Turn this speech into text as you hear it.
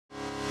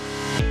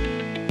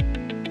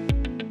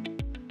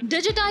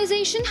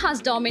Digitization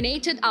has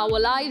dominated our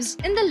lives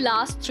in the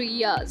last 3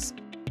 years.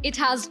 It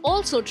has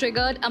also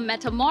triggered a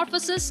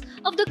metamorphosis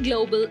of the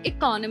global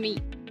economy.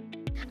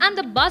 And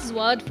the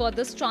buzzword for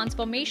this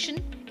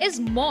transformation is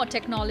more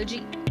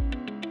technology.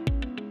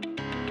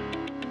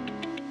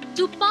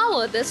 To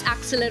power this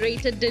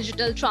accelerated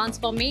digital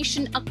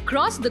transformation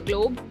across the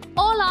globe,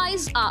 all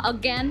eyes are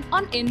again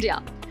on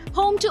India,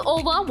 home to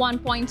over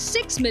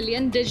 1.6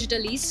 million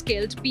digitally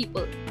skilled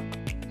people.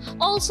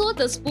 Also,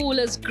 this pool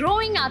is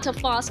growing at a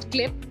fast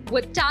clip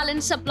with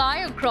talent supply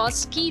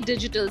across key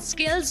digital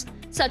skills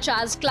such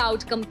as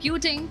cloud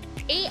computing,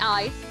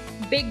 AI,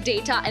 big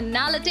data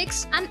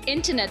analytics, and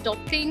Internet of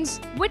Things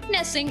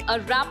witnessing a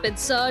rapid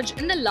surge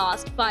in the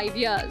last 5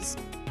 years.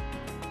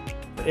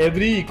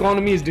 Every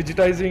economy is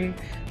digitizing,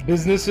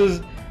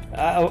 businesses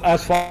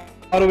as far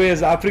away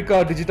as Africa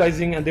are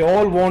digitizing, and they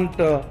all want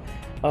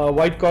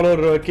white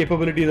collar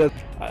capabilities.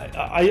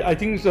 I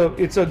think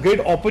it's a great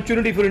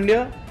opportunity for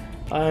India,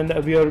 and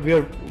we are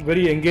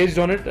very engaged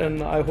on it,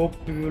 and I hope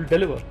we will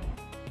deliver.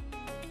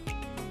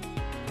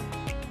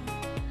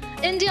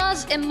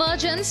 India's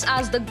emergence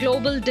as the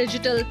global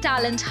digital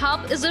talent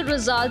hub is a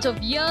result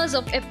of years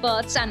of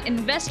efforts and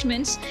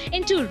investments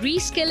into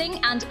reskilling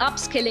and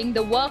upskilling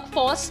the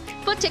workforce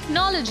for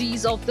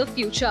technologies of the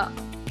future.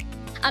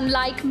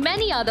 Unlike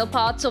many other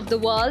parts of the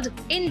world,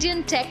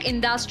 Indian tech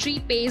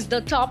industry pays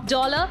the top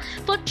dollar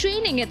for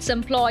training its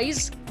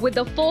employees with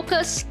a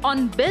focus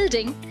on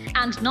building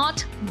and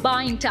not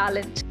buying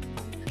talent.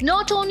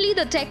 Not only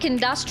the tech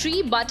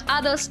industry but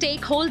other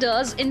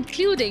stakeholders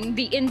including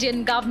the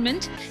Indian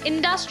government,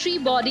 industry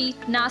body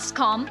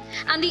NASSCOM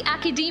and the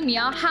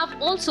academia have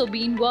also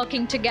been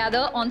working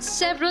together on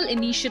several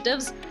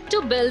initiatives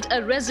to build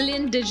a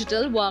resilient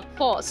digital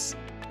workforce.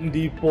 In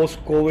the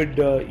post-COVID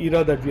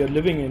era that we are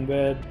living in,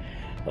 where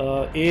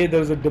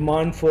there is a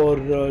demand for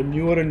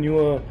newer and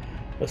newer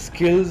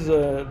skills,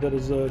 there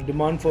is a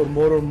demand for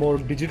more and more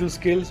digital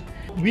skills.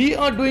 We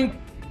are doing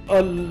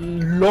a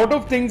lot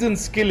of things in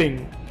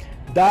skilling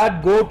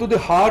that go to the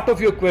heart of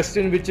your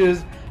question, which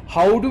is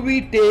how do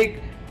we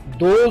take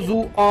those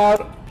who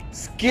are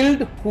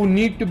skilled who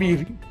need to be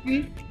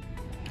reskilled?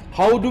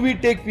 How do we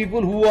take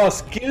people who are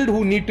skilled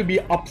who need to be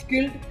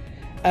upskilled?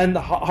 And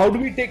how do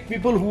we take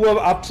people who have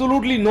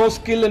absolutely no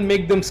skill and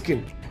make them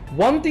skilled?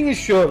 One thing is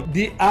sure,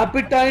 the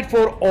appetite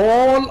for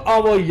all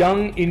our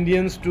young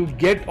Indians to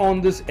get on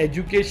this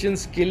education,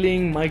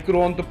 skilling,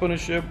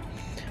 micro-entrepreneurship,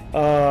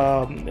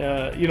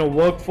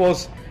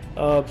 workforce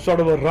sort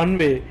of a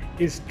runway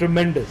is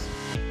tremendous.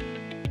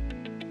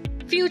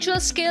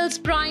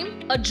 FutureSkills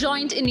Prime, a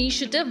joint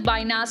initiative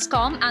by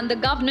NASSCOM and the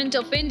Government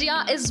of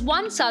India, is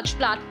one such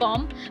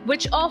platform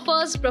which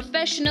offers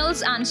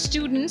professionals and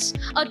students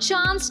a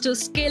chance to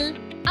skill,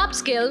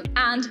 upskill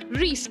and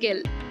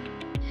reskill.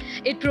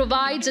 It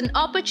provides an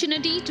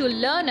opportunity to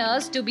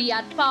learners to be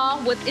at par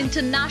with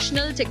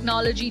international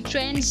technology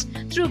trends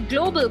through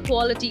global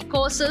quality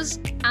courses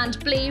and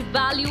play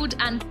valued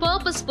and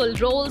purposeful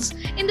roles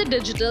in the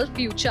digital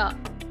future.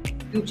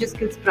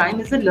 FutureSkills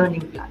Prime is a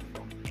learning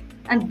platform,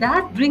 and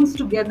that brings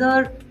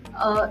together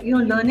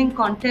learning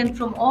content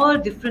from all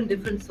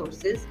different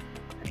sources.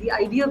 The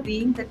idea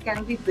being that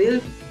can we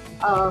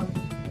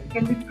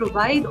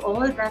provide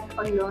all that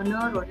a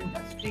learner or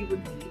industry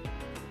would need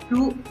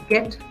to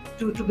get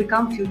to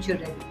become future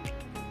ready.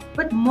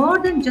 But more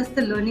than just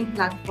the learning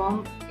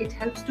platform, it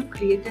helps to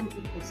create an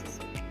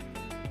ecosystem,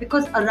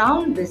 because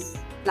around this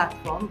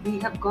platform we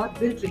have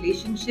built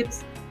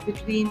relationships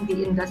between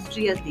the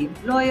industry as the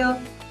employer,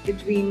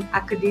 between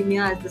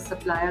academia as the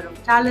supplier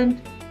of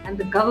talent, and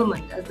the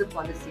government as the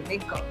policy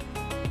maker.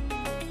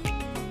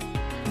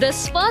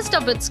 This first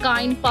of its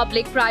kind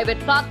public-private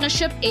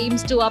partnership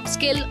aims to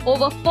upskill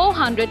over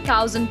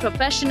 400,000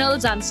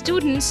 professionals and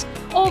students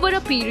over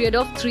a period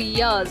of 3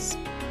 years.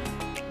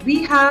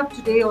 We have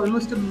today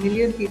almost 1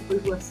 million people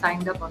who have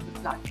signed up on the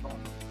platform.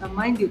 Now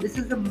mind you, this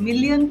is 1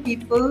 million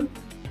people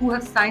who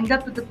have signed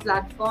up to the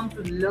platform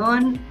to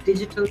learn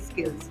digital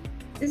skills.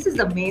 This is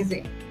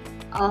amazing.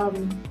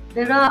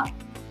 There are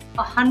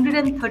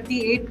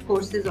 138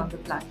 courses on the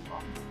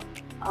platform.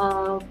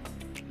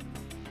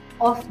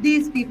 Of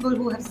these people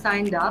who have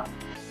signed up,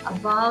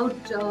 about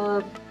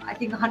I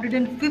think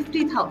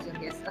 150,000,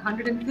 yes,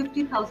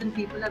 150,000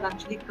 people have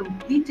actually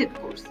completed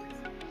courses.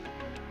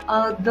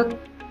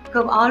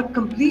 Our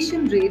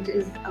completion rate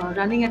is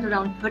running at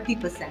around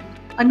 30%.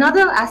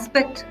 Another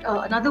aspect,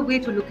 another way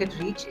to look at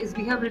reach is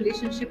we have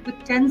relationship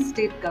with 10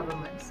 state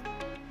governments.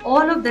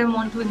 All of them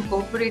want to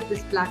incorporate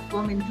this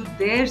platform into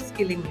their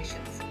skilling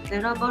missions.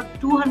 There are about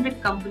 200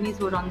 companies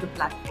who are on the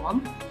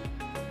platform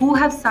who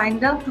have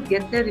signed up to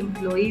get their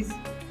employees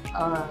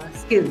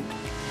skilled.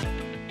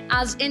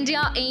 As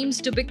India aims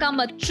to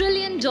become a $1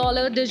 trillion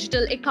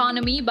digital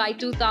economy by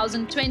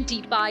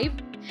 2025,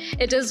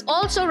 it is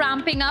also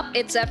ramping up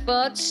its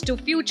efforts to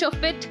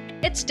future-fit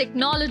its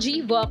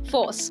technology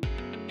workforce.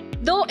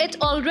 Though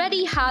it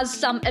already has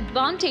some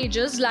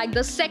advantages like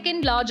the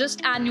second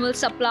largest annual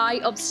supply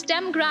of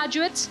STEM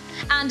graduates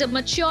and a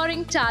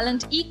maturing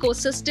talent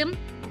ecosystem,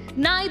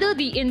 Neither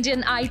the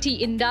Indian IT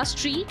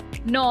industry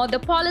nor the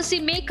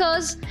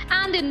policymakers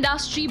and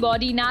industry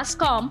body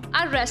NASSCOM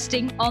are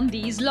resting on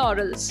these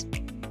laurels.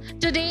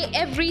 Today,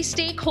 every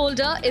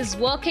stakeholder is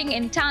working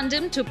in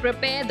tandem to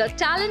prepare the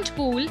talent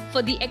pool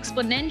for the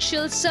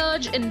exponential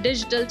surge in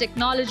digital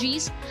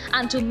technologies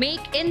and to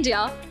make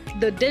India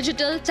the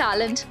digital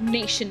talent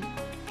nation.